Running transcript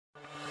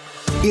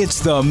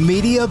It's the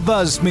Media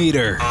Buzz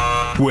Meter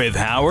with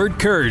Howard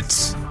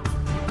Kurtz.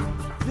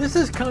 This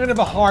is kind of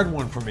a hard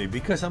one for me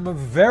because I'm a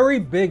very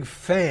big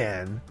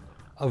fan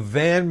of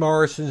Van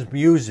Morrison's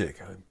music.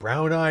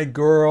 Brown Eyed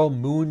Girl,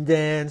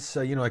 Moondance,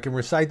 I can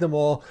recite them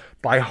all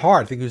by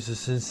heart. I think he was a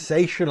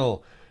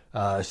sensational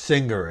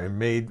singer and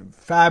made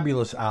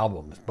fabulous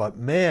albums. But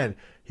man,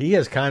 he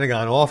has kind of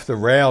gone off the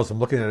rails. I'm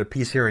looking at a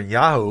piece here in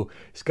Yahoo.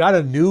 He's got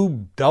a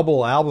new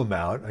double album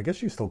out. I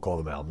guess you still call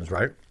them albums,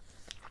 right?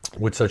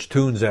 With such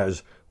tunes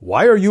as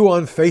Why Are You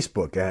on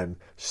Facebook and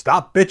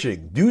Stop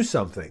Bitching, Do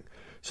Something.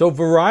 So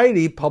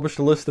Variety published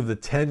a list of the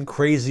 10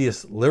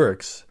 craziest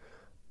lyrics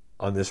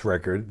on this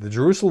record. The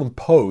Jerusalem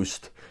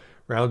Post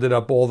rounded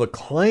up all the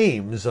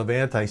claims of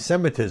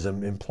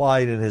anti-Semitism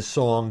implied in his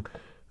song,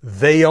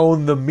 They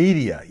Own the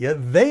Media.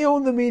 Yet They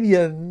Own the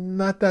Media,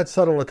 not that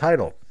subtle a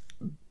title.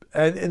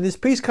 And this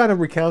piece kind of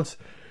recounts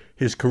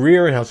his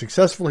career and how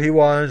successful he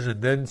was,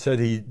 and then said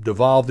he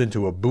devolved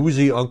into a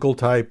boozy uncle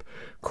type,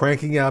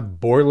 cranking out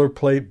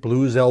boilerplate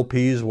blues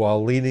LPs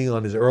while leaning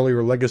on his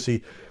earlier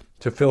legacy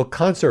to fill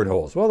concert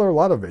halls. Well, there are a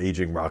lot of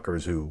aging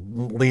rockers who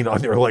lean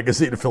on their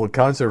legacy to fill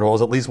concert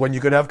halls, at least when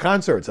you could have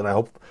concerts, and I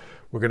hope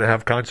we're going to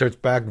have concerts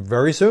back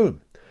very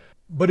soon.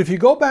 But if you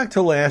go back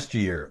to last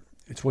year,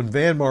 it's when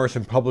Van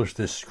Morrison published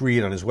this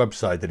screed on his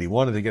website that he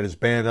wanted to get his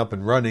band up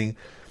and running.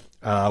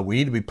 We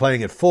need to be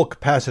playing at full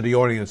capacity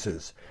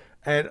audiences.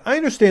 And I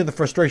understand the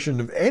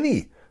frustration of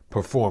any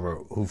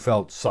performer who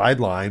felt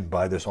sidelined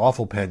by this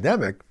awful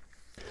pandemic.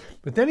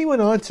 But then he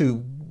went on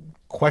to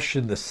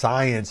question the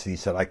science. He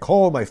said, I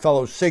call on my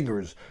fellow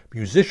singers,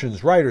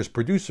 musicians, writers,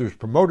 producers,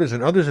 promoters,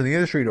 and others in the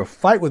industry to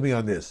fight with me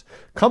on this.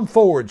 Come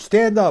forward,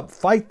 stand up,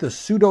 fight the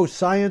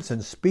pseudoscience,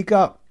 and speak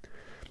up.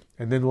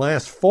 And then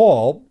last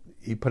fall,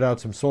 he put out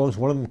some songs,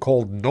 one of them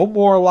called No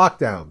More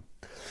Lockdown.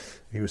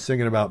 He was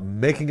singing about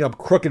making up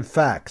crooked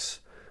facts,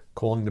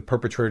 calling the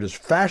perpetrators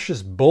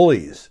fascist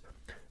bullies.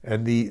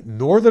 And the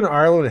Northern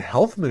Ireland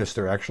health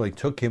minister actually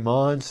took him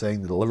on,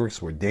 saying the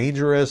lyrics were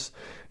dangerous.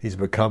 He's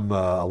become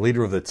a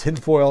leader of the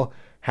tinfoil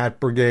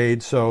hat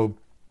brigade. So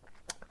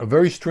a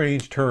very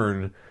strange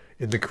turn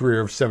in the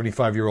career of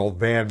 75-year-old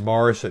Van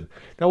Morrison.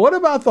 Now, what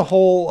about the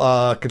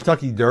whole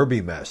Kentucky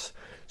Derby mess?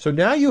 So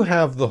now you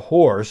have the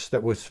horse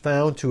that was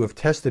found to have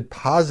tested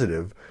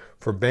positive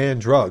for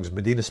banned drugs,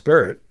 Medina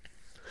Spirit,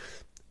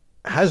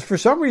 has for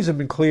some reason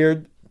been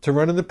cleared to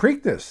run in the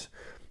Preakness.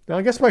 Now,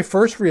 I guess my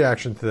first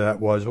reaction to that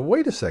was, well,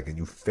 wait a second,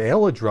 you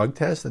fail a drug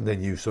test and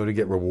then you sort of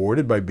get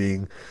rewarded by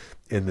being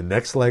in the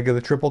next leg of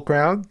the Triple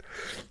Crown?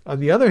 On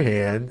the other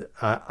hand,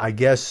 I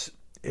guess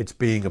it's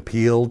being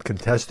appealed,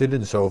 contested,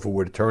 and so if it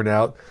were to turn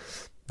out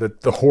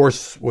that the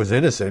horse was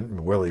innocent,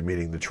 really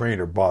meaning the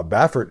trainer, Bob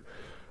Baffert,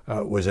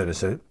 was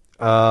innocent,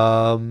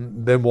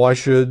 then why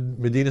should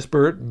Medina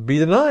Spirit be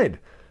denied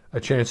a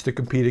chance to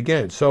compete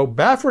again? So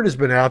Baffert has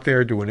been out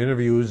there doing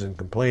interviews and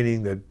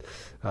complaining that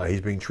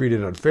he's being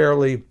treated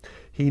unfairly.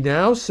 He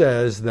now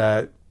says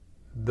that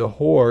the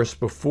horse,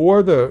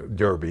 before the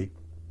Derby,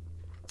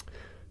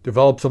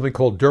 developed something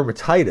called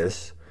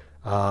dermatitis.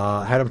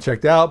 Had him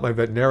checked out. My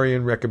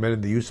veterinarian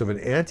recommended the use of an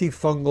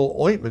antifungal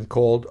ointment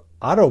called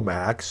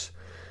Otomax.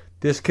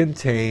 This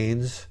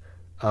contains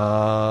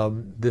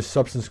this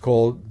substance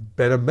called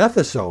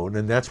betamethasone,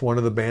 and that's one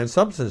of the banned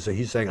substances. So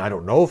he's saying, I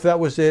don't know if that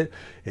was it.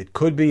 It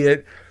could be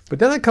it. But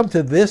then I come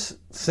to this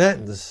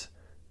sentence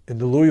in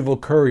the Louisville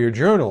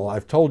Courier-Journal.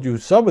 I've told you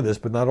some of this,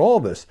 but not all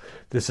of this.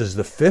 This is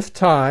the 5th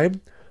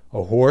time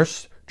a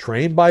horse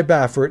trained by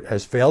Baffert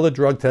has failed a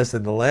drug test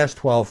in the last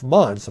 12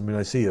 months. I mean,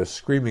 I see a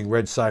screaming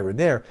red siren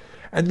there.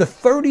 And the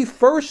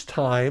 31st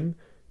time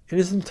in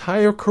his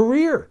entire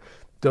career.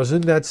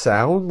 Doesn't that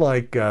sound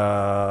like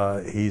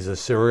he's a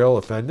serial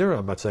offender?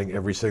 I'm not saying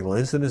every single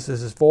incident is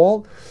his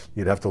fault.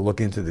 You'd have to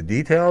look into the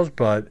details,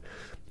 but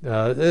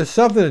there's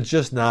something that's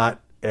just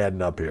not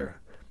adding up here.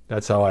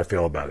 That's how I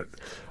feel about it.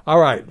 All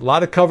right, a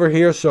lot of cover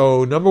here.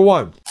 So number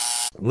one,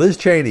 Liz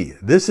Cheney.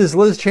 This is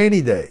Liz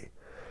Cheney Day.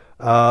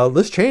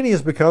 Liz Cheney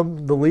has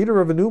become the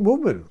leader of a new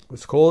movement.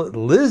 Let's call it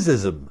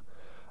Lizism.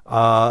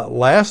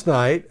 Last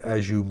night,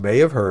 as you may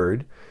have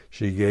heard,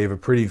 she gave a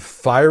pretty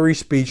fiery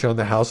speech on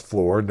the House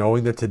floor,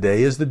 knowing that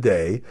today is the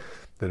day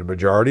that a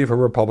majority of her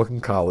Republican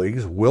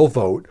colleagues will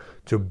vote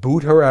to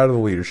boot her out of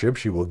the leadership.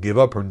 She will give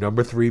up her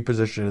number 3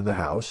 position in the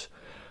House.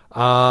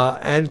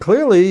 And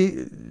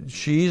clearly,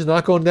 she's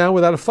not going down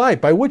without a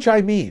fight, by which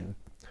I mean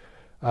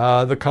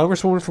the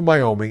Congresswoman from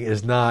Wyoming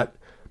is not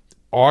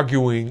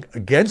arguing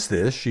against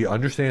this. She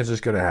understands it's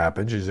going to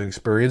happen. She's an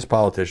experienced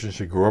politician.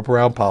 She grew up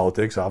around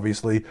politics,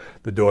 obviously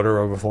the daughter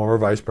of a former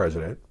vice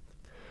president.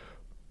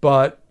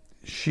 But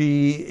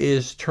she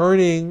is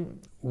turning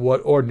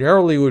what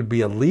ordinarily would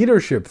be a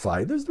leadership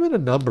fight. There's been a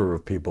number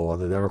of people on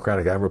the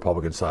Democratic and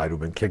Republican side who've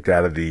been kicked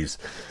out of these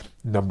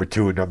number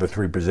 2 and number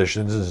 3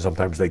 positions, and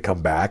sometimes they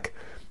come back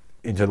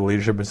into the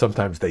leadership and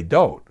sometimes they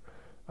don't.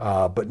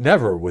 But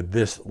never with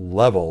this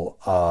level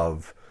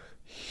of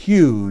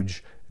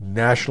huge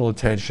national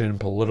attention,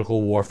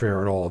 political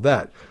warfare, and all of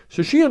that.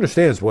 So she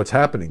understands what's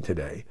happening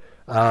today.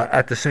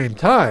 At the same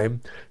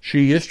time,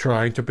 she is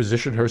trying to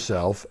position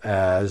herself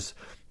as,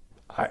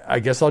 I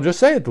guess I'll just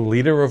say it, the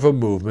leader of a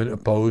movement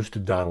opposed to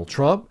Donald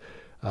Trump,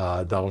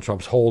 Donald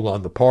Trump's hold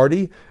on the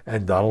party,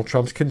 and Donald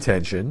Trump's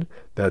contention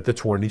that the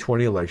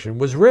 2020 election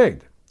was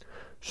rigged.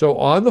 So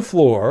on the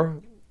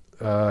floor,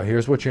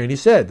 here's what Cheney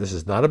said. This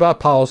is not about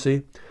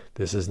policy.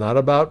 This is not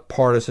about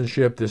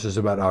partisanship. This is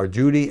about our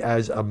duty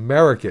as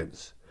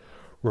Americans.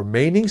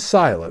 Remaining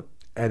silent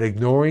and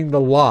ignoring the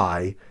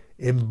lie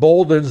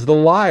emboldens the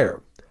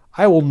liar.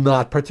 I will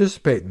not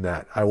participate in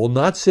that. I will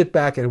not sit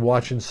back and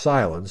watch in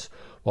silence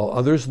while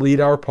others lead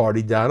our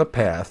party down a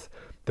path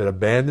that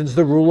abandons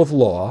the rule of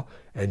law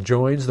and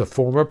joins the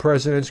former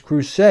president's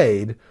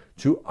crusade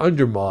to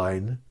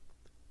undermine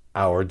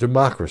our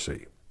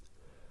democracy.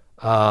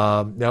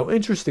 Now,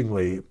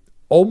 interestingly,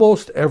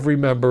 almost every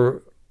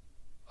member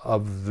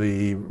of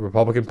the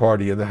Republican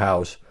Party in the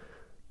House,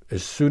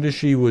 as soon as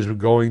she was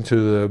going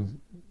to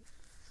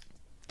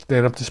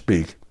stand up to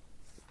speak,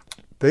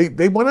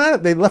 they went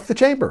out. They left the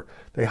chamber.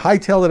 They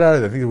hightailed it out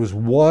of there. I think there was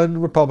one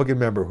Republican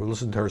member who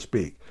listened to her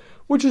speak,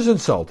 which is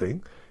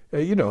insulting.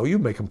 You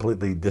may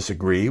completely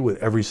disagree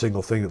with every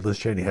single thing that Liz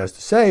Cheney has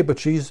to say, but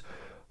she's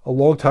a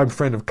longtime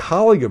friend and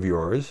colleague of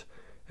yours,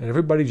 and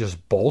everybody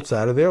just bolts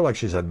out of there like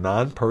she's a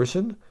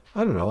non-person.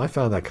 I don't know. I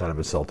found that kind of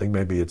insulting.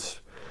 Maybe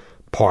it's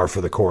par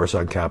for the course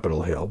on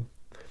Capitol Hill.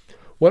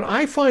 What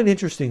I find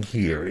interesting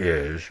here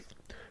is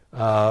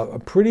a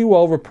pretty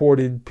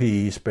well-reported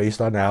piece based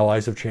on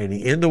allies of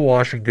Cheney in the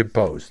Washington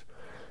Post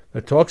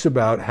that talks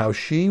about how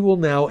she will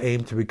now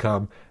aim to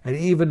become an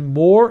even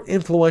more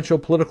influential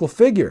political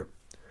figure,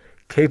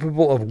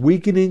 capable of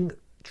weakening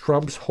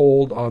Trump's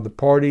hold on the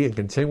party and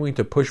continuing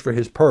to push for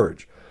his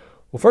purge.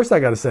 Well, first I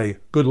got to say,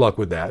 good luck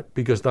with that,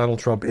 because Donald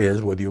Trump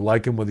is, whether you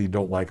like him, whether you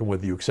don't like him,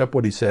 whether you accept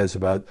what he says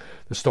about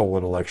the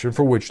stolen election,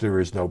 for which there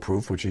is no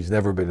proof, which he's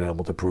never been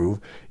able to prove,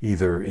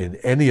 either in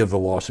any of the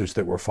lawsuits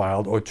that were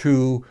filed or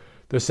to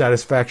the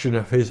satisfaction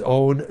of his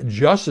own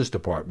Justice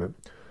Department.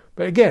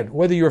 But again,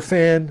 whether you're a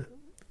fan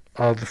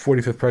of the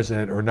 45th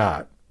president or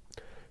not,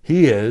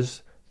 he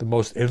is the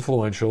most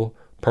influential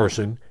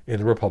person in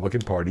the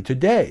Republican Party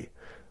today.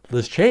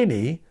 Liz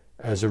Cheney,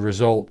 as a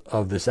result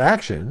of this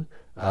action,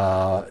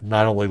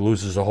 not only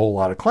loses a whole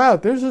lot of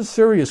clout, there's a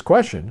serious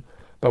question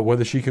about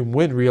whether she can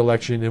win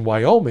re-election in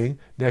Wyoming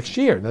next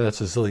year. Now, that's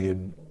a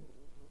zillion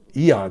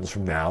eons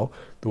from now,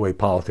 the way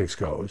politics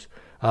goes.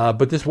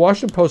 But this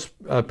Washington Post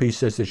piece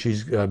says that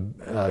she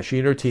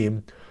and her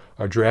team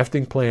are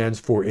drafting plans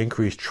for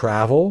increased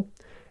travel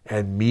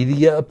and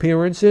media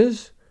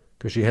appearances,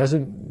 because she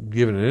hasn't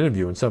given an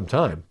interview in some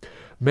time,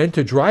 meant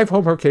to drive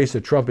home her case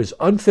that Trump is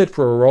unfit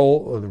for a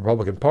role in the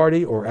Republican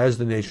Party or as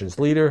the nation's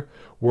leader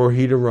were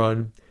he to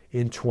run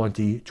in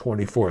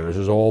 2024. This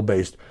is all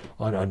based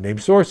on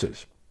unnamed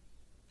sources.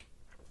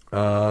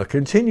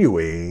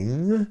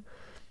 Continuing,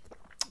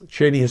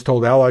 Cheney has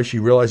told allies she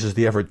realizes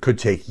the effort could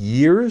take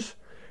years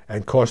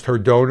and cost her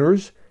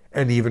donors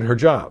and even her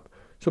job.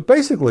 So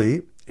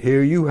basically,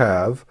 here you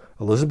have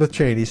Elizabeth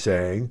Cheney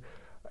saying,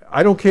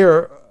 I don't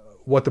care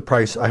what the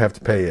price I have to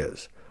pay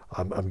is.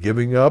 I'm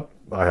giving up.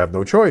 I have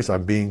no choice.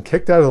 I'm being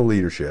kicked out of the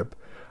leadership.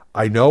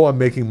 I know I'm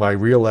making my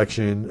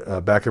re-election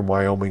back in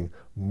Wyoming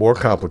more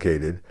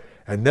complicated.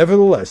 And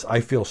nevertheless,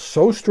 I feel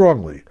so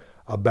strongly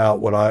about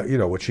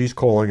what she's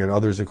calling and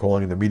others are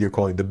calling and the media are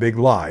calling the big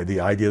lie,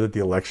 the idea that the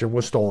election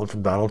was stolen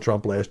from Donald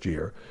Trump last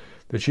year,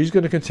 that she's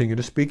going to continue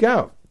to speak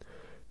out.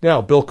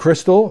 Now, Bill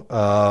Kristol,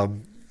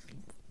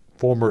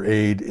 former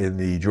aide in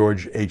the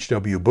George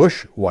H.W.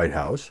 Bush White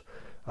House,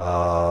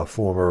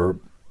 former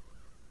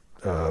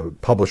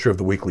publisher of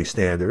the Weekly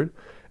Standard,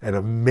 and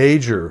a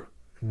major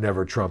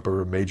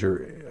never-Trumper, a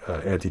major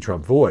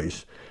anti-Trump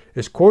voice,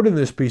 is quoted in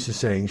this piece as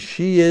saying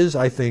she is,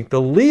 I think,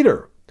 the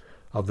leader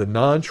of the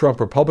non-Trump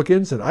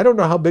Republicans, and I don't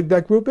know how big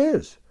that group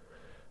is.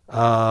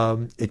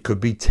 It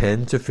could be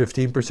 10 to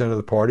 15% of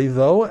the party,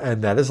 though,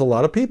 and that is a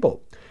lot of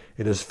people.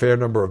 It has a fair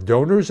number of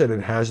donors, and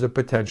it has the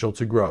potential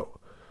to grow.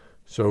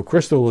 So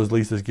Kristol, at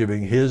least, is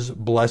giving his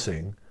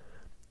blessing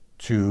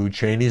to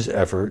Cheney's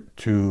effort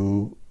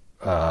to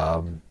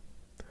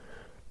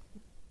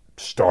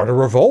start a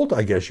revolt,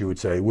 I guess you would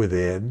say,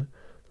 within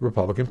the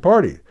Republican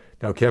Party.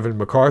 Now, Kevin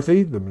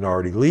McCarthy, the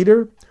minority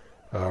leader,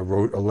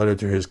 wrote a letter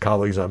to his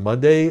colleagues on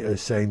Monday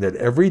saying that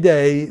every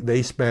day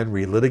they spend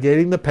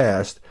relitigating the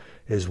past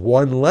is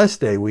one less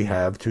day we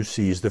have to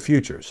seize the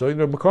future. So,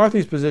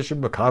 McCarthy's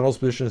position, McConnell's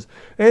position is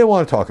they don't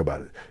want to talk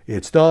about it.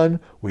 It's done.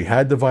 We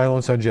had the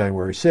violence on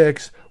January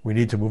 6th. We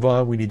need to move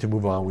on. We need to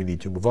move on. We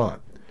need to move on.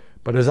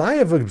 But as I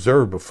have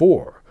observed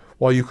before,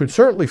 while you can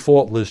certainly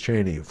fault Liz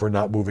Cheney for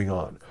not moving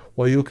on,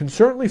 while you can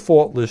certainly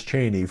fault Liz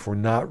Cheney for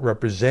not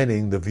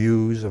representing the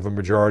views of a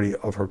majority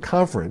of her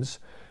conference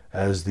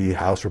as the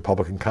House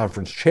Republican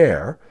Conference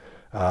chair,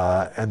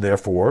 and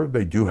therefore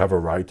they do have a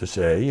right to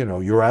say,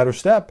 you're out of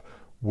step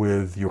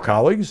with your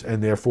colleagues,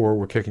 and therefore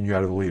we're kicking you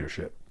out of the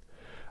leadership.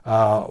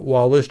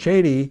 While Liz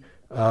Cheney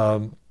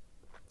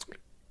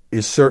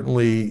is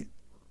certainly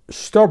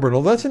stubborn,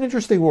 well, that's an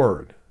interesting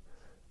word.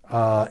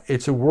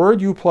 It's a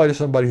word you apply to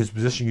somebody whose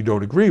position you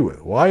don't agree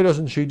with. Why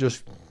doesn't she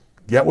just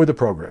get with the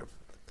program?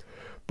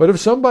 But if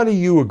somebody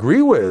you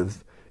agree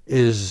with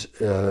is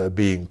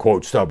being,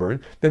 quote,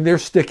 stubborn, then they're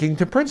sticking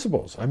to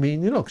principles. I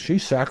mean,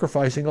 she's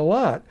sacrificing a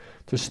lot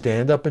to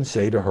stand up and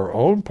say to her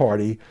own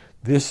party,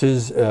 this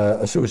is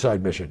a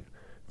suicide mission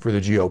for the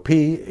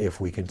GOP if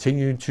we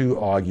continue to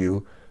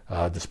argue,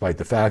 despite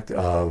the fact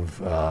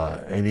of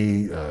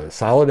any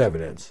solid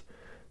evidence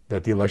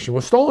that the election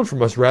was stolen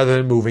from us, rather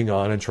than moving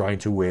on and trying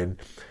to win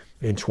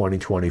in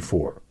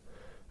 2024.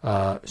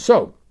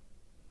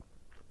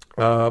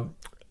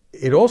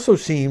 It also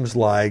seems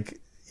like,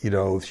 she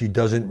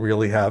doesn't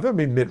really have,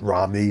 Mitt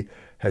Romney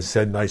has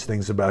said nice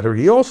things about her.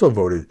 He also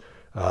voted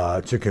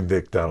to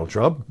convict Donald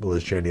Trump.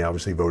 Liz Cheney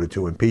obviously voted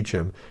to impeach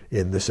him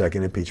in the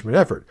second impeachment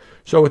effort.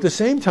 So at the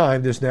same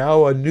time, there's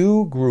now a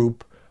new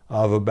group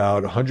of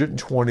about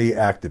 120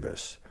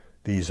 activists.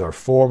 These are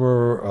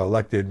former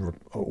elected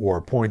or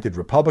appointed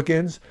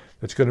Republicans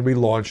that's going to be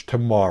launched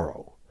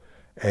tomorrow.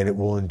 And it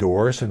will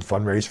endorse and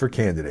fundraise for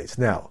candidates.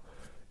 Now,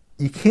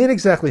 you can't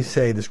exactly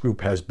say this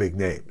group has big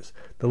names.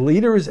 The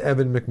leader is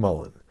Evan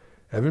McMullin.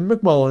 Evan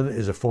McMullin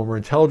is a former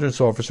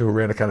intelligence officer who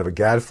ran a kind of a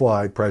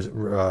gadfly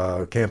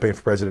campaign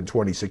for president in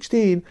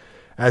 2016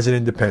 as an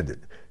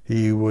independent.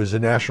 He was a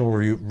National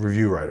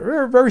Review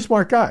writer, a very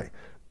smart guy.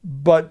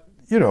 But,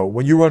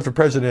 when you run for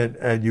president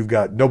and you've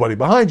got nobody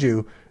behind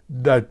you,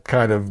 that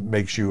kind of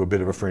makes you a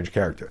bit of a fringe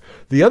character.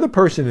 The other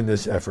person in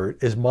this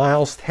effort is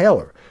Miles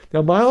Taylor.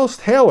 Now, Miles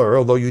Taylor,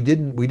 although we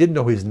didn't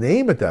know his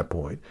name at that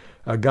point,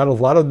 got a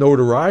lot of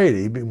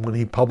notoriety when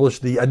he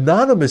published the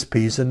anonymous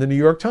piece in the New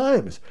York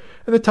Times.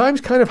 And the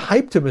Times kind of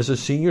hyped him as a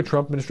senior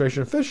Trump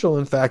administration official.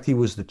 In fact, he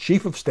was the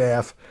chief of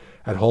staff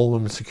at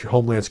Homeland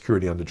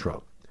Security under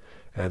Trump.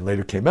 And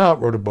later came out,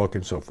 wrote a book,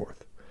 and so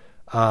forth.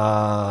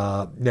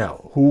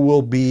 Now, who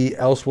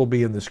else will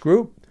be in this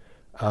group?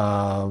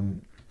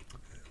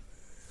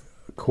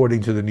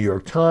 According to the New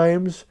York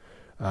Times,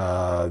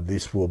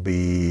 this will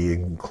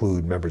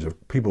include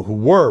people who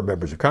were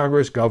members of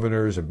Congress,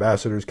 governors,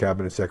 ambassadors,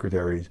 cabinet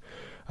secretaries.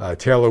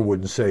 Taylor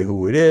wouldn't say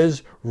who it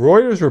is.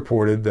 Reuters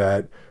reported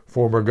that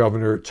former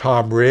Governor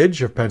Tom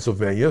Ridge of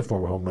Pennsylvania,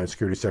 former Homeland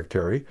Security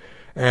Secretary,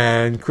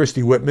 and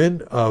Christie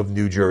Whitman of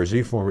New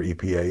Jersey, former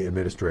EPA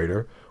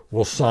administrator,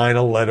 will sign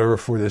a letter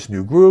for this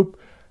new group,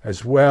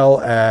 as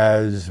well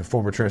as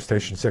former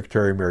Transportation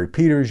Secretary Mary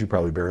Peters. You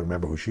probably barely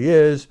remember who she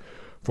is.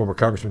 Former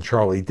Congressman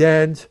Charlie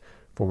Dent,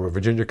 former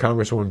Virginia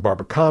Congresswoman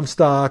Barbara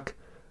Comstock,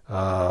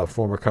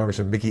 former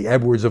Congressman Mickey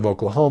Edwards of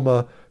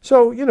Oklahoma.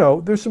 So,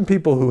 there's some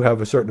people who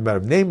have a certain amount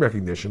of name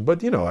recognition,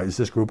 but, is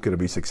this group going to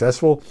be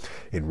successful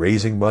in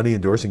raising money,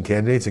 endorsing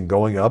candidates, and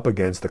going up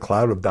against the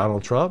cloud of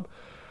Donald Trump?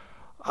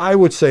 I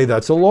would say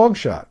that's a long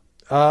shot.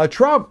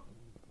 Trump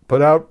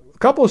put out a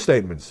couple of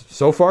statements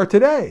so far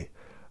today.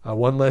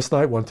 One last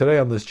night, one today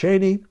on Liz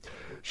Cheney.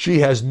 She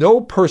has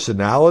no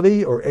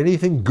personality or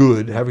anything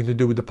good having to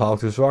do with the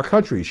politics of our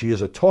country. She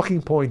is a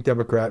talking point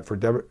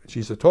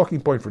She's a talking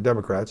point for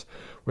Democrats,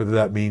 whether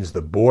that means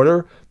the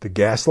border, the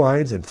gas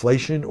lines,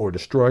 inflation, or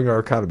destroying our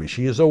economy.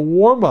 She is a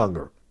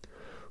warmonger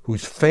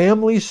whose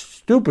family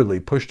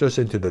stupidly pushed us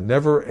into the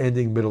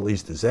never-ending Middle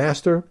East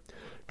disaster,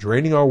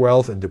 draining our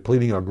wealth and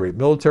depleting our great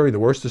military, the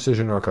worst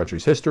decision in our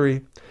country's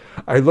history.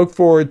 I look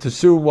forward to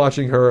soon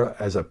watching her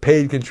as a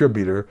paid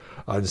contributor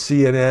on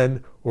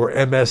CNN or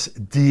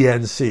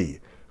MSDNC.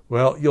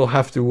 Well, you'll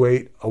have to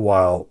wait a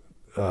while,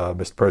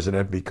 Mr.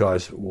 President,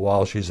 because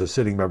while she's a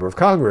sitting member of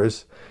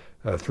Congress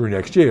through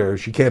next year,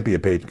 she can't be a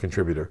paid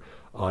contributor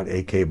on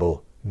a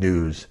cable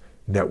news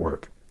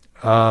network.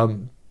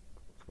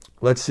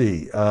 Let's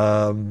see.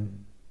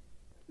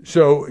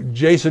 So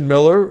Jason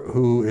Miller,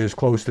 who is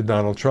close to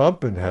Donald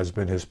Trump and has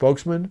been his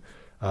spokesman,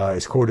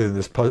 is quoted in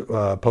this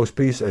Post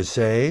piece as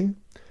saying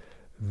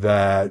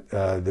that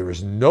there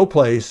is no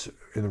place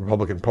in the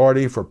Republican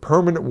Party for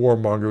permanent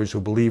warmongers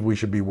who believe we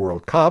should be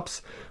world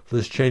cops.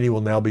 Liz Cheney will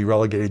now be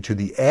relegated to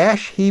the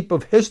ash heap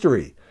of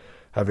history,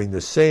 having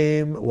the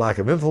same lack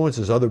of influence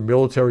as other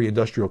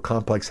military-industrial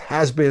complex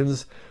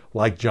has-beens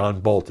like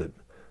John Bolton.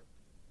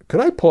 Could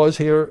I pause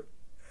here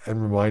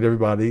and remind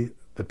everybody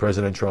that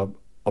President Trump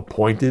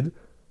appointed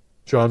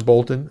John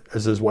Bolton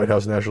as his White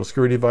House National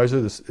Security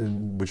Advisor,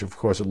 which of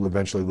course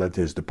eventually led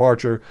to his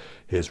departure,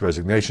 his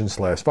resignation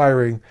 /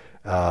 firing,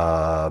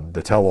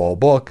 the tell-all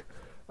book.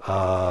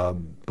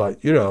 But,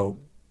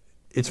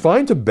 it's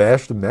fine to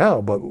bash them now,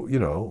 but,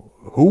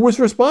 who was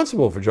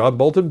responsible for John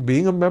Bolton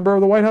being a member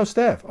of the White House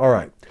staff? All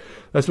right,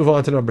 let's move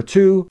on to number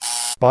 2.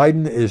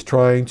 Biden is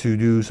trying to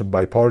do some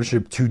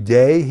bipartisanship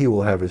today. He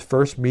will have his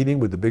first meeting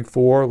with the Big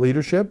Four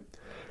leadership.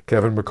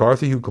 Kevin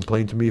McCarthy, who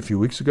complained to me a few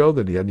weeks ago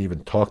that he hadn't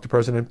even talked to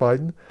President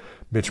Biden.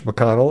 Mitch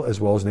McConnell, as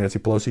well as Nancy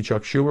Pelosi,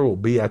 Chuck Schumer, will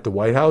be at the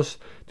White House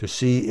to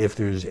see if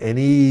there's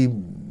any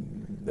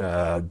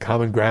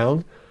common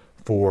ground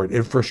for an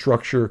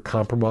infrastructure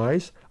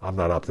compromise. I'm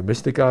not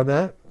optimistic on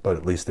that, but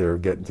at least they're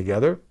getting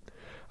together.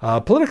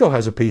 Politico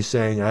has a piece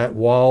saying that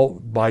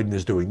while Biden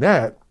is doing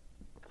that,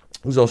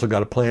 who's also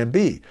got a plan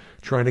B,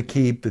 trying to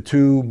keep the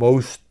two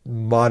most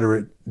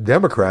moderate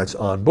Democrats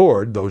on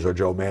board. Those are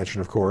Joe Manchin,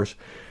 of course,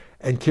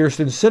 and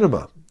Kyrsten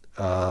Sinema,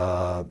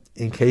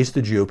 in case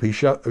the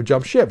GOP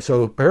jump ship.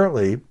 So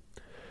apparently,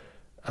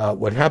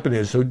 what happened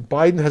is, so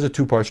Biden has a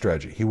two-part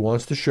strategy. He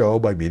wants to show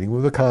by meeting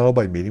with McConnell,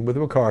 by meeting with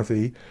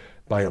McCarthy,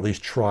 by at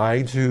least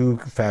trying to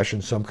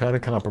fashion some kind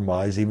of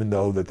compromise, even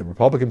though that the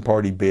Republican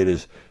Party bid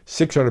is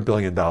 $600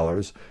 billion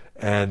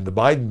and the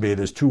Biden bid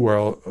is two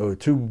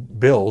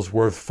bills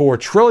worth $4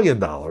 trillion.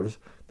 Doesn't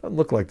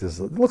look like this.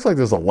 It looks like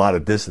there's a lot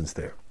of distance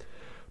there.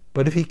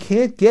 But if he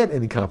can't get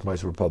any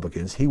compromise with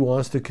Republicans, he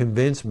wants to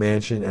convince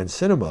Manchin and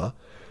Sinema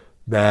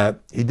that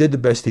he did the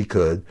best he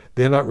could.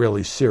 They're not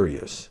really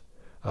serious.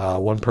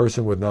 One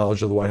person with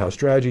knowledge of the White House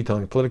strategy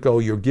telling Politico,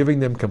 you're giving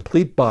them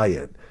complete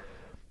buy-in.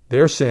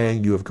 They're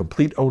saying you have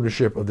complete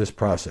ownership of this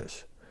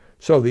process.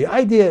 So the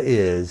idea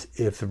is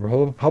if the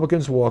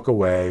Republicans walk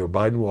away or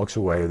Biden walks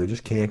away or they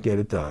just can't get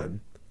it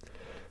done,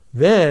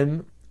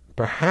 then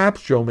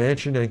perhaps Joe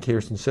Manchin and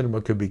Kyrsten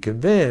Sinema could be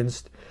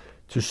convinced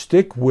to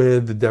stick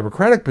with the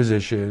Democratic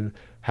position,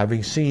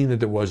 having seen that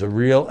there was a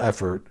real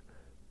effort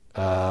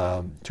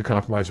to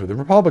compromise with the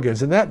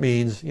Republicans. And that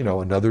means,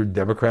 another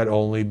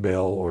Democrat-only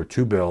bill or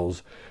two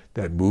bills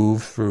that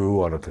move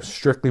through on a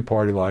strictly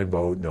party line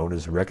vote known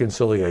as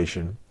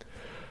reconciliation.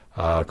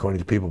 According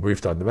to people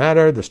briefed on the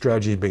matter, the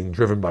strategy is being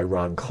driven by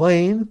Ron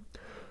Klain,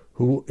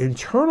 who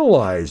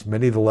internalized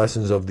many of the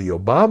lessons of the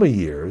Obama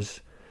years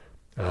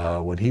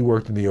when he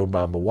worked in the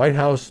Obama White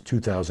House,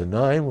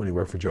 2009, when he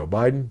worked for Joe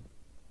Biden.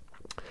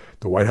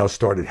 The White House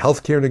started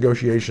health care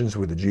negotiations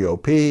with the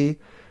GOP,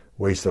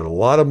 wasted a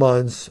lot of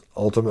months,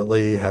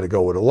 ultimately had to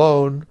go it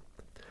alone,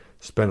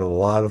 spent a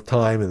lot of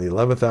time in the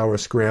 11th hour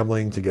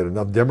scrambling to get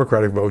enough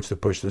Democratic votes to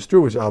push this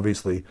through, which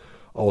obviously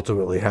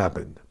ultimately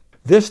happened.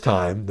 This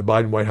time, the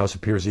Biden White House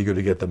appears eager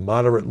to get the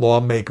moderate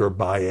lawmaker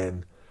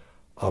buy-in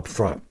up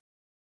front.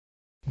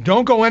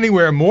 Don't go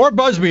anywhere. More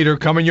BuzzMeter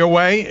coming your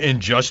way in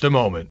just a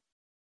moment.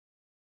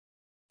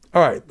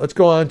 All right, let's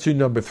go on to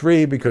number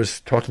 3,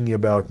 because talking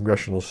about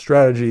congressional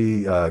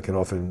strategy can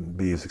often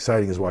be as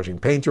exciting as watching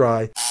paint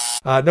dry.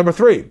 Number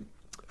 3,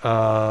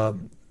 the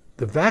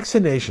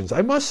vaccinations.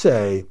 I must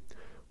say,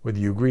 whether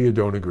you agree or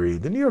don't agree,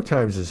 the New York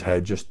Times has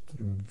had just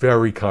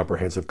very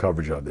comprehensive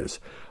coverage on this.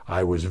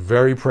 I was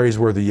very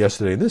praiseworthy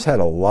yesterday, and this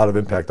had a lot of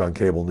impact on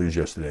cable news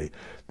yesterday.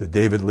 The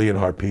David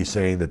Leonhardt piece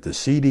saying that the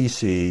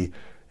CDC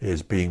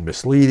is being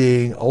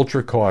misleading,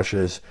 ultra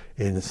cautious,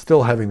 and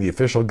still having the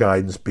official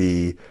guidance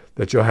be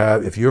that you'll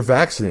have, if you're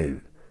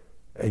vaccinated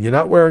and you're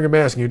not wearing a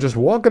mask and you're just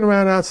walking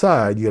around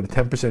outside, you get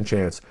a 10%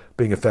 chance of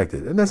being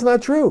affected. And that's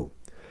not true.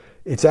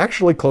 It's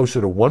actually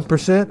closer to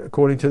 1%,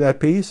 according to that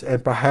piece,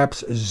 and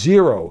perhaps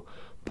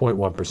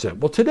 0.1%.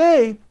 Well,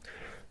 today,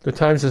 the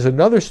Times has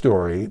another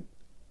story,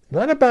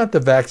 not about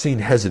the vaccine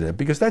hesitant,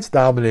 because that's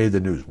dominated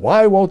the news.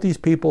 Why won't these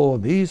people,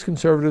 these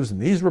conservatives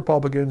and these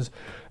Republicans,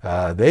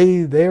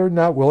 they're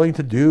not willing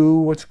to do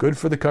what's good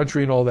for the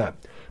country and all that.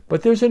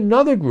 But there's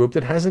another group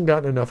that hasn't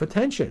gotten enough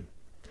attention.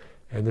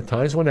 And the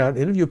Times went out and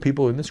interviewed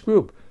people in this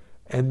group.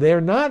 And they're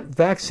not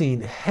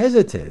vaccine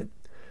hesitant.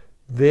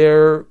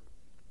 They're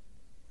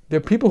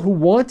people who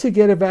want to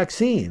get a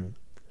vaccine,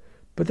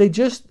 but they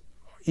just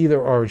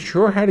either aren't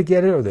sure how to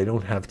get it or they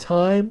don't have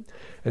time.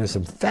 And there's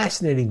some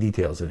fascinating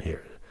details in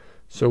here.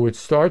 So it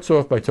starts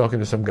off by talking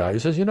to some guy who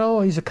says,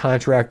 he's a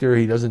contractor.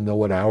 He doesn't know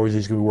what hours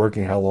he's going to be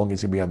working, how long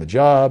he's going to be on the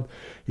job.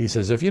 He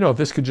says, if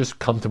this could just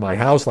come to my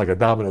house like a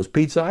Domino's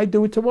pizza, I'd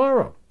do it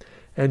tomorrow.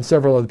 And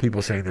several other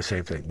people saying the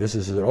same thing. This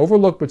is an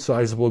overlooked but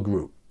sizable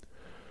group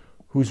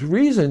whose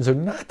reasons are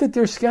not that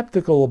they're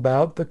skeptical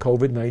about the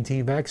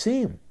COVID-19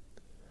 vaccine.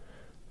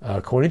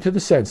 According to the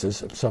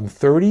census, some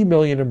 30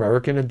 million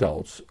American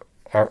adults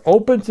are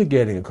open to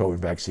getting a COVID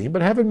vaccine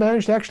but haven't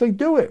managed to actually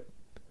do it.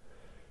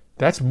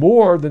 That's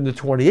more than the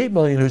 28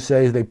 million who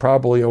say they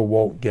probably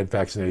won't get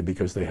vaccinated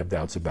because they have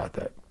doubts about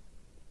that.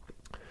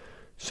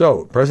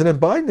 So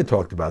President Biden had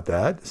talked about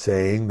that,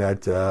 saying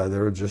that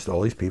there are just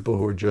all these people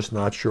who are just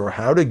not sure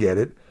how to get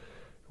it,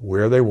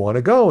 where they want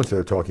to go, instead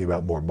of talking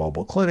about more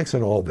mobile clinics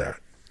and all that.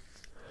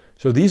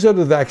 So these are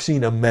the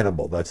vaccine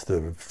amenable. That's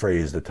the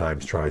phrase the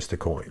Times tries to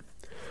coin.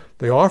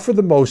 They are, for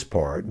the most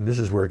part, and this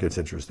is where it gets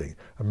interesting,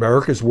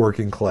 America's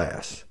working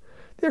class.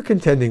 They're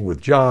contending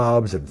with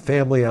jobs and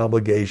family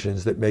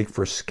obligations that make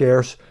for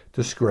scarce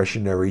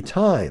discretionary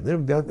time.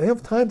 They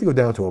have time to go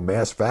down to a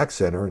mass vac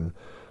center and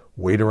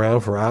wait around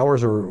for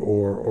hours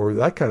or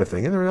that kind of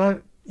thing. And they're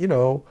not,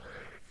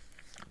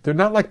 they're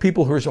not like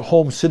people who are at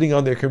home sitting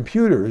on their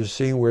computers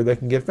seeing where they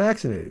can get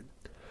vaccinated.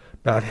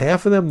 About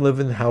half of them live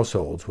in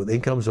households with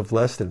incomes of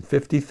less than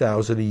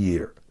 $50,000 a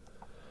year.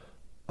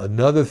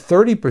 Another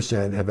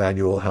 30% have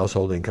annual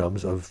household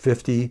incomes of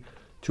 $50,000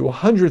 to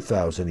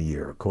 $100,000 a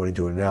year, according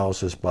to an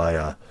analysis by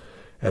an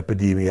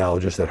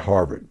epidemiologist at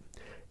Harvard.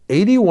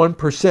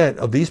 81%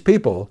 of these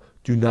people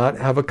do not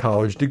have a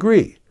college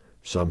degree.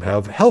 Some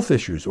have health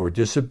issues or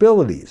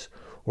disabilities,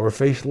 or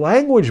face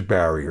language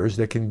barriers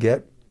that can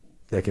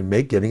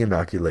make getting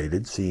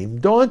inoculated seem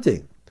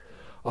daunting.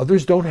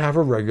 Others don't have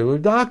a regular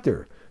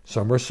doctor.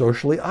 Some are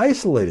socially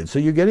isolated. So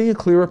you're getting a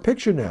clearer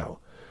picture now.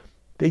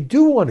 They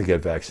do want to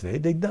get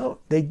vaccinated.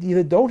 They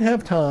either don't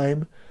have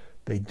time,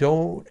 they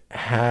don't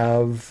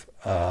have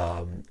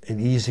an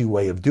easy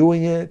way of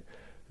doing it.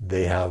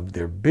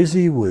 They're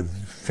busy with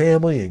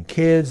family and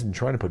kids and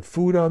trying to put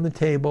food on the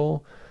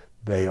table.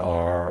 They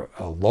are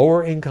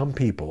lower income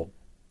people.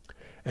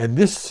 And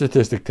this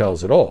statistic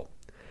tells it all.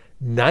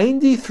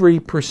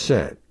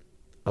 93%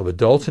 of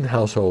adults in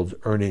households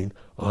earning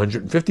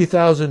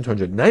 $150,000 to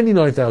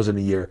 $199,000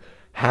 a year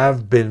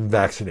have been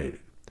vaccinated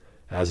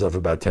as of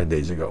about 10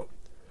 days ago.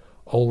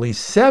 Only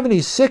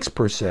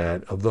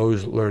 76% of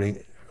those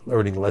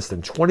earning less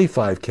than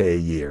 $25K a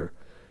year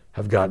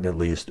have gotten at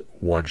least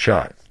one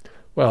shot.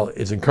 Well,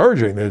 it's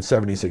encouraging that it's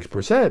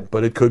 76%,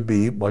 but it could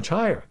be much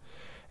higher.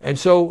 And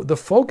so the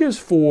focus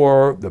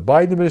for the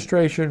Biden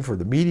administration, for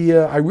the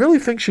media, I really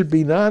think should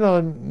be not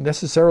on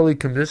necessarily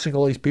convincing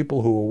all these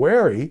people who are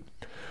wary,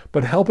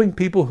 but helping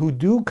people who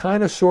do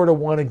kind of sort of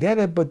want to get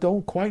it, but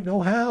don't quite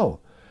know how.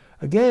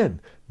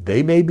 Again,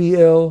 they may be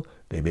ill,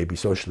 they may be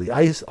socially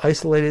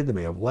isolated, they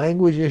may have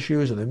language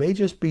issues, and they may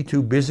just be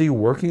too busy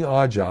working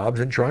odd jobs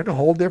and trying to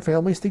hold their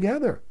families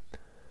together.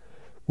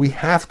 We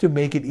have to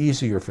make it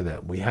easier for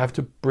them. We have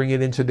to bring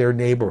it into their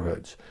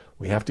neighborhoods.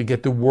 We have to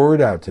get the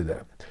word out to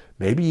them.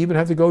 Maybe even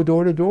have to go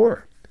door to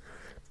door.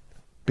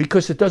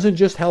 Because it doesn't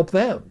just help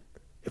them.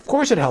 Of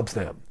course it helps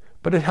them,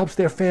 but it helps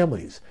their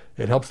families.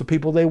 It helps the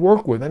people they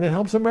work with, and it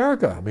helps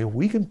America. I mean,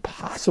 we can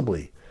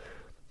possibly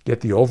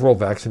get the overall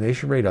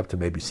vaccination rate up to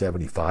maybe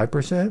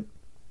 75%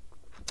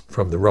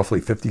 from the roughly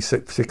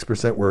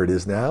 56% where it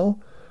is now.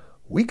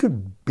 We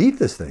could beat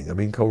this thing. I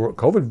mean,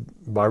 COVID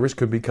virus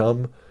could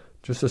become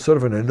just a sort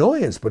of an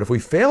annoyance, but if we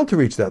fail to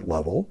reach that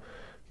level,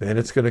 then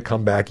it's going to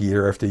come back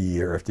year after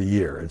year after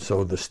year. And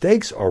so the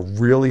stakes are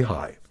really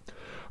high.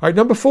 All right,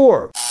 number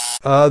 4,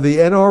 the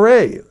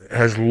NRA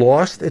has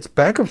lost its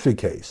bankruptcy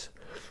case.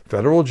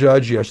 Federal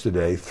judge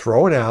yesterday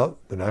throwing out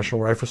the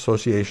National Rifle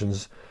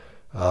Association's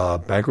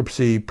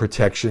bankruptcy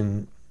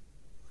protection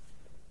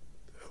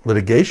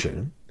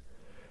litigation.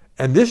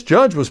 And this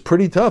judge was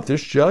pretty tough.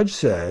 This judge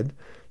said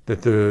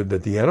that the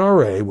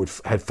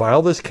NRA had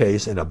filed this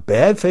case in a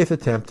bad faith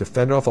attempt to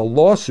fend off a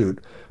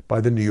lawsuit by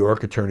the New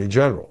York Attorney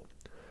General.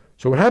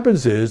 So what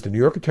happens is the New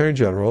York Attorney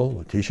General,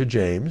 Letitia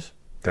James,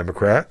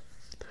 Democrat,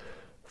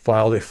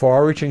 filed a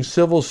far-reaching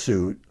civil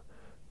suit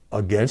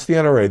against the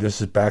NRA. This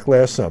is back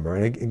last summer,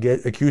 and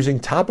accusing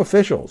top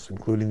officials,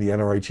 including the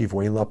NRA chief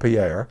Wayne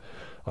LaPierre,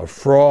 of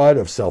fraud,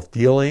 of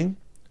self-dealing.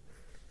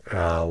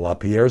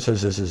 LaPierre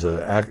says this is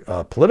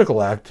a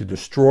political act to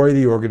destroy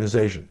the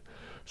organization.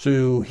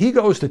 So he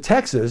goes to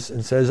Texas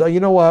and says, oh,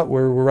 you know what,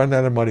 we're running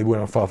out of money, we're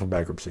going to file for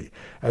bankruptcy,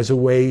 as a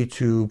way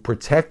to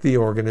protect the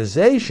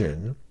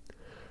organization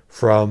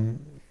from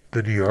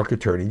the New York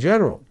Attorney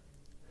General.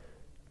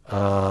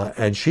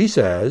 And she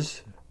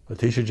says,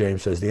 Letitia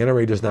James says, the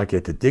NRA does not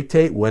get to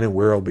dictate when and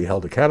where it will be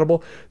held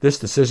accountable. This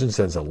decision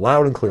sends a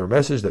loud and clear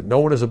message that no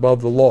one is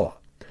above the law,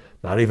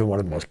 not even one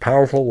of the most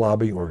powerful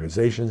lobbying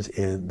organizations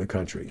in the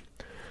country.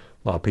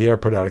 LaPierre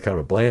put out a kind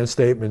of a bland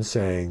statement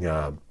saying,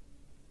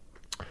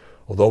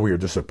 although we are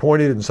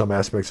disappointed in some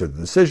aspects of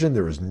the decision,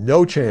 there is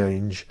no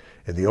change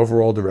in the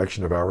overall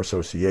direction of our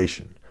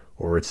association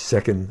or its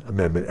Second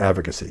Amendment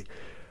advocacy.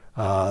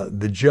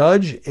 The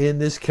judge in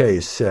this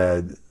case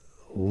said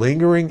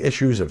lingering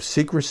issues of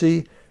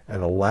secrecy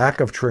and a lack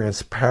of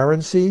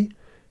transparency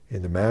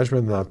in the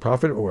management of the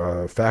nonprofit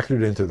were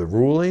factored into the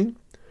ruling.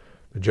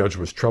 The judge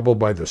was troubled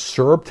by the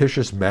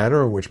surreptitious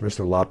manner in which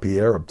Mr.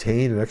 LaPierre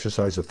obtained and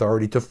exercised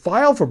authority to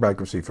file for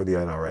bankruptcy for the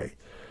NRA,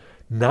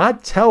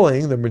 not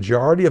telling the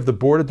majority of the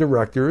board of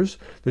directors,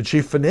 the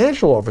chief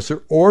financial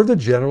officer, or the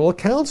general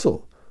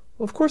counsel.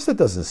 Well, of course that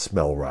doesn't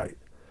smell right.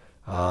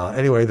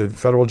 Anyway, the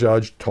federal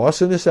judge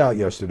tossing this out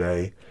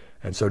yesterday,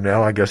 and so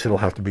now I guess it'll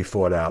have to be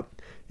fought out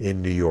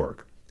in New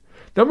York.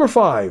 Number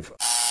 5,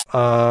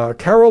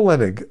 Carol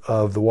Leonnig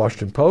of The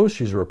Washington Post.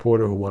 She's a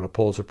reporter who won a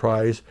Pulitzer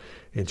Prize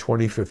in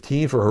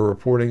 2015 for her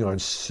reporting on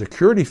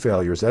security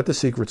failures at the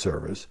Secret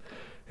Service,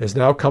 is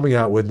now coming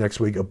out with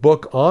next week a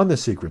book on the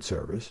Secret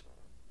Service.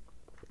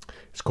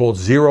 It's called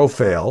Zero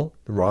Fail,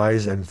 The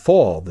Rise and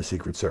Fall of the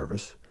Secret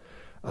Service.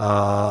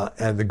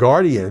 And The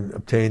Guardian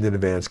obtained an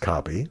advance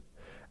copy.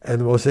 And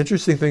the most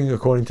interesting thing,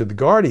 according to The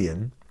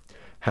Guardian,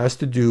 has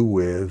to do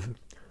with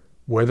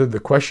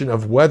the question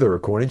of whether,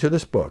 according to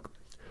this book,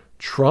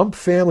 Trump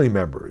family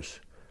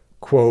members,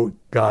 quote,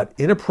 got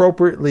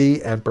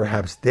inappropriately and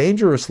perhaps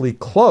dangerously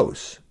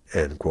close,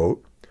 end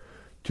quote,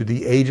 to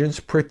the agents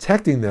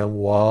protecting them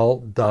while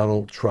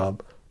Donald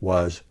Trump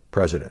was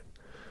president.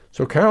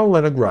 So Carol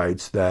Leonnig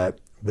writes that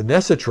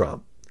Vanessa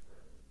Trump,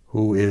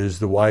 who is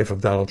the wife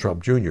of Donald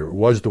Trump Jr.,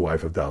 was the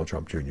wife of Donald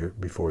Trump Jr.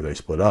 before they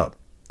split up,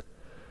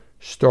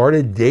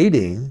 started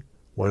dating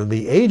one of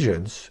the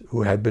agents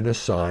who had been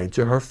assigned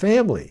to her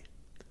family.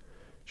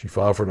 She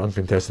filed for an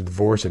uncontested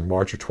divorce in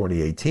March of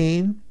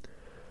 2018.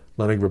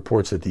 Leonnig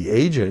reports that the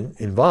agent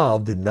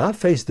involved did not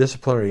face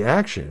disciplinary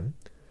action,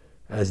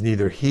 as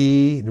neither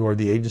he nor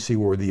the agency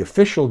were the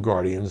official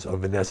guardians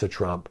of Vanessa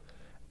Trump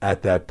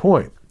at that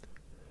point.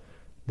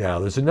 Now,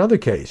 there's another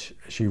case.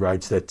 She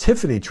writes that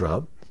Tiffany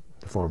Trump,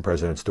 the former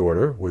president's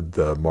daughter with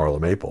Marla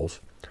Maples,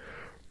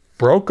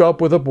 broke up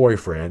with a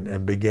boyfriend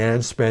and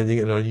began spending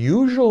an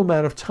unusual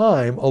amount of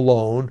time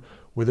alone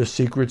with a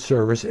Secret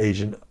Service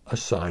agent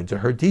assigned to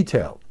her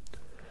detail.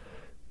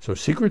 So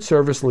Secret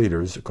Service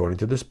leaders, according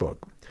to this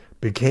book,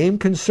 became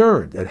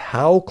concerned at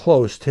how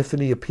close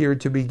Tiffany appeared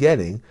to be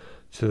getting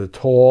to the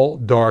tall,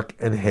 dark,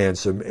 and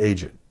handsome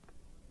agent.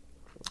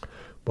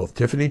 Both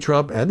Tiffany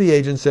Trump and the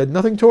agent said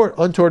nothing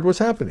untoward was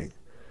happening.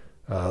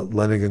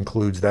 Lennig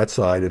includes that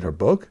side in her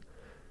book.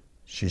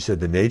 She said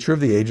the nature of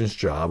the agent's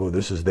job,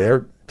 this is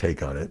their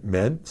take on it,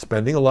 meant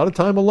spending a lot of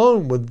time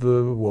alone with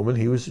the woman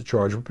he was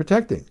charged with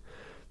protecting.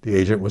 The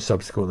agent was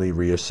subsequently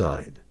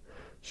reassigned.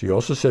 She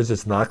also says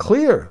it's not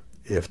clear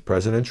if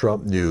President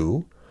Trump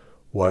knew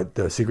what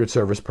the Secret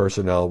Service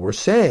personnel were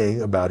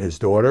saying about his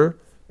daughter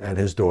and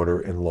his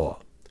daughter-in-law.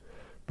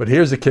 But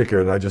here's the kicker,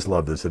 and I just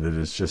love this, and it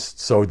is just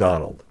so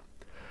Donald.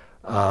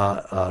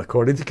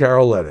 According to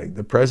Carol Lennig,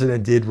 the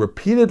president did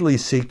repeatedly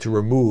seek to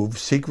remove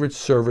Secret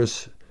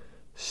Service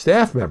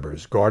staff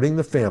members guarding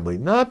the family,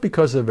 not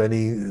because of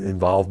any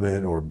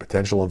involvement or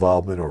potential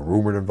involvement or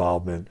rumored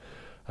involvement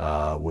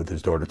with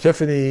his daughter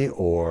Tiffany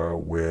or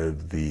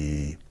with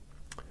the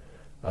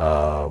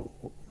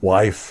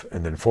wife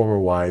and then former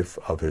wife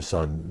of his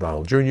son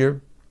Donald Jr.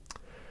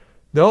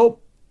 No,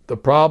 the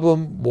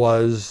problem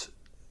was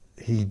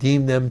he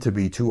deemed them to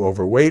be too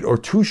overweight or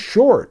too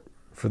short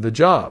for the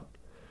job.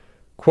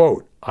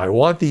 Quote, "I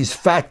want these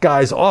fat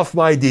guys off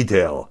my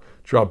detail,"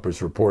 Trump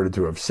is reported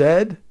to have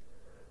said,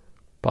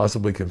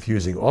 possibly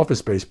confusing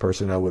office-based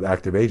personnel with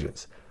active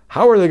agents.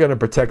 How are they going to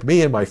protect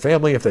me and my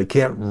family if they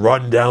can't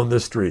run down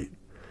the street?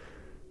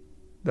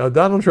 Now,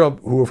 Donald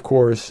Trump, who of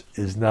course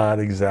is not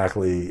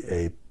exactly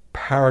a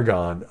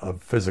paragon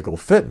of physical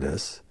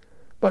fitness,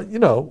 but,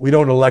 we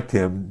don't elect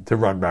him to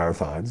run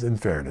marathons, in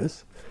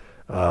fairness.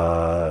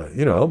 Lots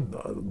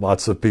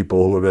of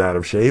people who have been out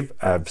of shape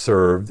have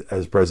served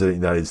as president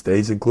of the United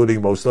States,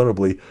 including most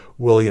notably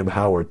William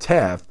Howard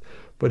Taft.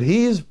 But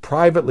he's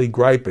privately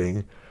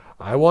griping,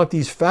 I want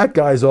these fat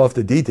guys off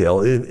the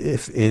detail,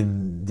 if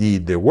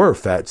indeed there were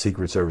fat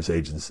Secret Service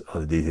agents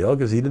on the detail,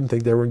 because he didn't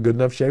think they were in good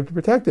enough shape to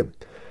protect him.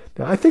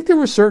 Now, I think there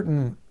were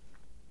certain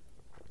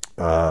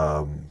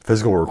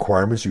physical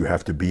requirements you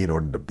have to be in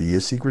order to be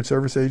a Secret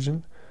Service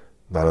agent,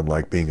 not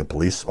unlike being a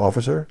police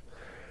officer.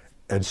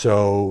 And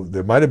so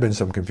there might have been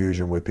some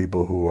confusion with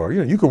people who are,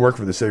 you can work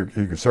for the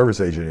Secret Service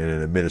agent in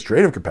an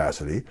administrative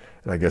capacity.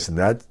 And I guess in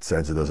that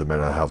sense, it doesn't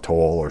matter how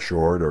tall or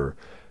short or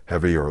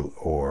heavy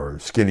or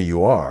skinny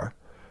you are.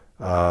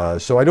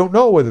 So I don't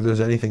know whether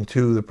there's anything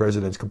to the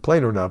president's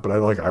complaint or not, but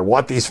I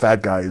want these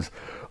fat guys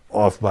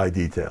off my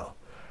detail.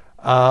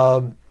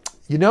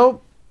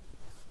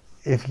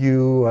 If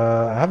you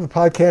have a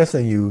podcast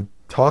and you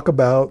talk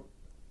about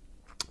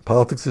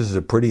politics, this is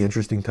a pretty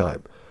interesting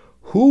time.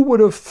 Who would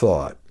have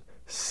thought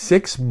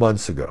 6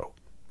 months ago,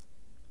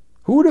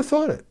 who would have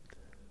thought it,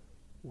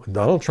 when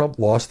Donald Trump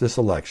lost this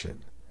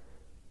election,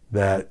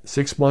 that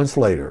 6 months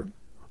later,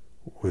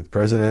 with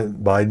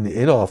President Biden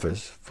in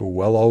office for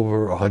well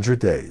over 100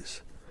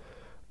 days,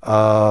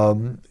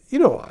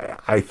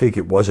 I think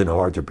it wasn't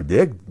hard to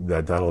predict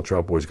that Donald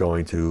Trump was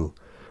going to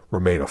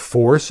remain a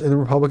force in the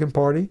Republican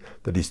Party,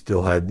 that he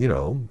still had,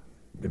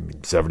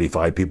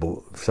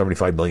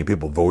 75 million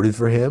people voted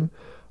for him.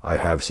 I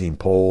have seen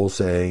polls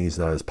saying he's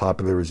not as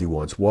popular as he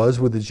once was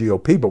with the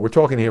GOP, but we're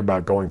talking here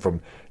about going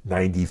from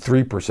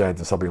 93%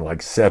 to something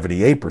like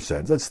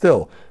 78%. That's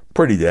still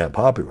pretty damn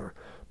popular.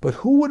 But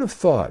who would have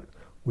thought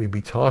we'd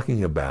be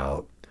talking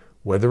about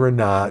whether or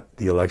not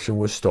the election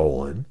was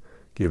stolen,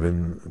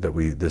 given that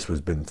this was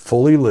been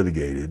fully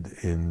litigated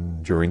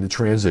during the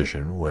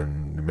transition,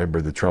 when, remember,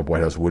 the Trump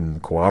White House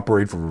wouldn't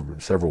cooperate for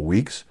several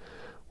weeks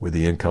with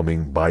the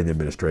incoming Biden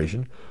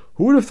administration.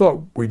 Who would have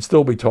thought we'd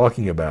still be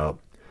talking about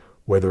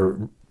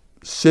whether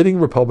sitting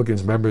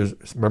Republicans,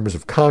 members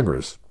of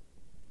Congress,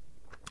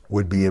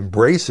 would be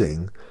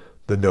embracing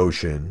the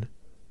notion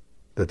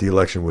that the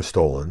election was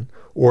stolen,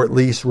 or at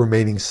least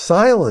remaining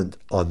silent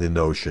on the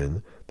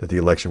notion that the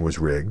election was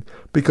rigged,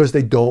 because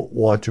they don't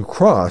want to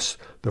cross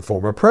the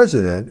former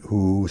president,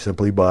 who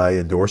simply by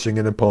endorsing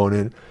an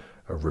opponent,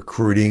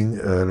 recruiting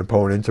an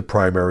opponent to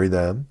primary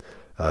them,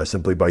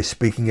 simply by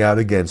speaking out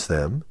against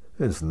them,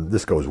 and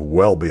this goes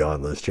well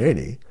beyond Liz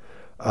Cheney,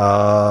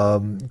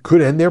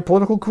 could end their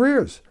political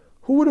careers.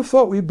 Who would have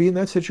thought we'd be in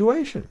that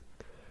situation?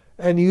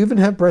 And you even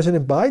have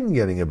President Biden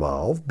getting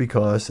involved,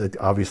 because it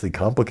obviously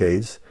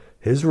complicates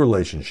his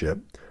relationship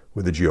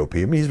with the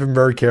GOP. I mean, he's been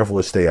very careful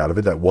to stay out of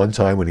it. That one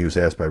time when he was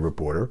asked by a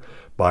reporter,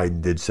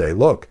 Biden did say,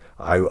 look,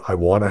 I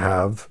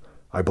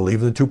believe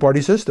in the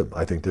two-party system.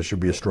 I think there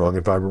should be a strong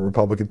and vibrant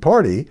Republican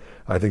Party.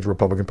 I think the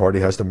Republican Party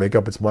has to make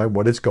up its mind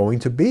what it's going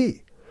to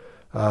be.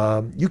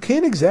 You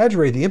can't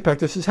exaggerate the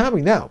impact this is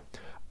having. Now,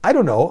 I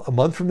don't know, a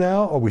month from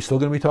now, are we still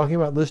going to be talking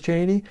about Liz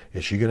Cheney?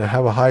 Is she going to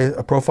have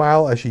a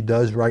profile as she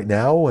does right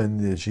now,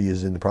 and she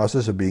is in the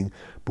process of being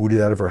booted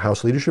out of her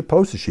House leadership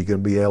post? Is she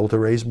going to be able to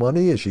raise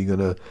money? Is she going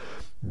to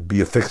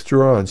be a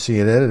fixture on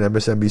CNN and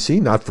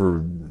MSNBC, not for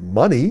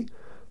money,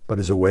 but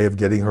as a way of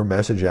getting her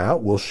message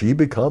out? Will she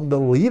become the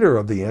leader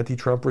of the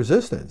anti-Trump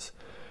resistance?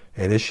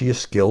 And is she a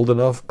skilled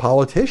enough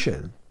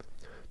politician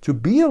to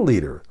be a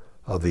leader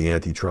of the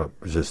anti-Trump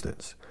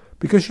resistance?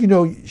 Because,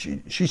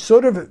 she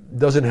sort of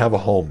doesn't have a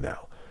home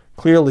now.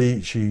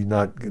 Clearly, she's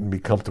not going to be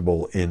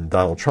comfortable in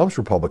Donald Trump's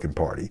Republican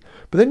Party.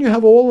 But then you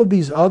have all of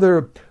these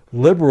other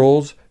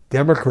liberals,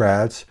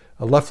 Democrats,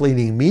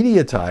 left-leaning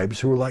media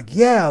types who are like,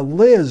 yeah,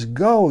 Liz,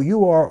 go.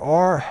 You are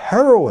our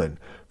heroine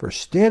for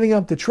standing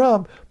up to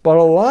Trump. But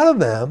a lot of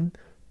them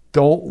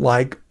don't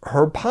like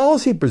her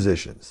policy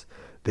positions.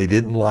 They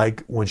didn't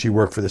like when she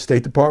worked for the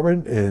State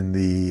Department in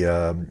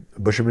the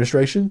Bush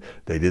administration.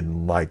 They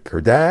didn't like her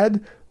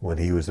dad when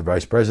he was the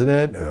vice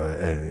president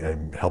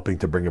and helping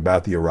to bring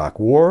about the Iraq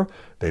War.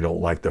 They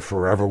don't like the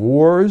forever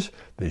wars.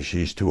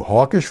 She's too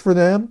hawkish for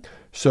them.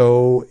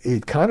 So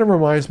it kind of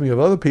reminds me of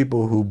other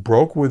people who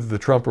broke with the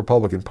Trump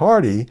Republican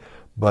Party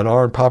but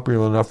aren't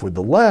popular enough with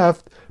the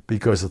left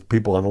because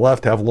people on the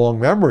left have long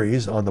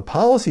memories on the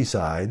policy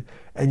side,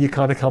 and you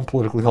kind of come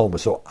politically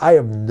homeless. So I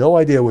have no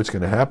idea what's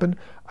going to happen.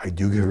 I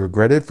do give her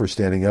credit for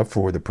standing up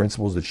for the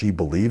principles that she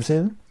believes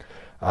in.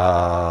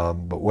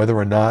 But whether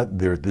or not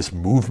this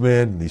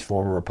movement and these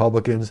former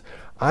Republicans,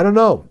 I don't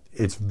know.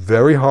 It's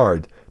very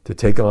hard to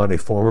take on a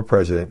former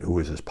president who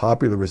is as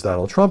popular as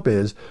Donald Trump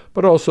is,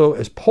 but also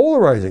as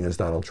polarizing as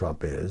Donald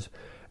Trump is.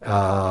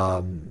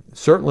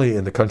 Certainly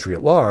in the country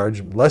at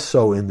large, less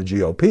so in the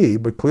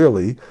GOP, but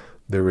clearly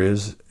there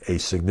is a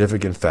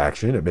significant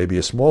faction, it may be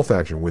a small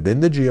faction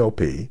within the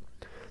GOP,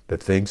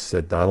 that thinks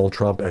that Donald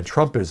Trump and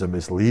Trumpism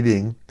is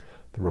leading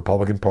the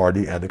Republican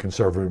Party and the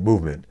conservative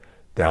movement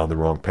down the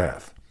wrong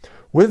path.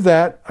 With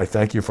that, I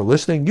thank you for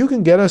listening. You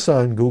can get us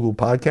on Google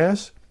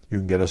Podcasts. You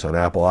can get us on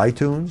Apple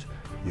iTunes.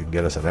 You can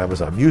get us on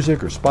Amazon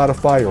Music or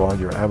Spotify or on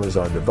your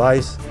Amazon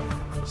device.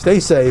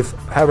 Stay safe.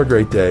 Have a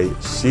great day.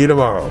 See you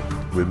tomorrow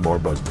with more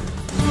BuzzFeed.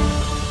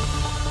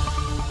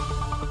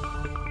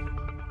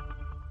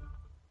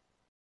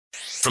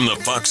 From the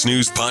Fox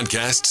News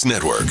Podcasts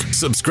Network,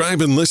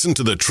 subscribe and listen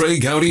to the Trey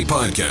Gowdy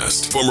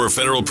Podcast. Former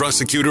federal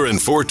prosecutor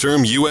and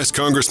four-term U.S.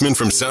 Congressman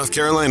from South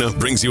Carolina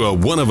brings you a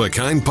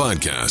one-of-a-kind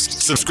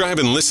podcast. Subscribe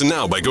and listen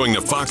now by going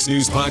to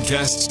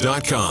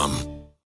foxnewspodcasts.com.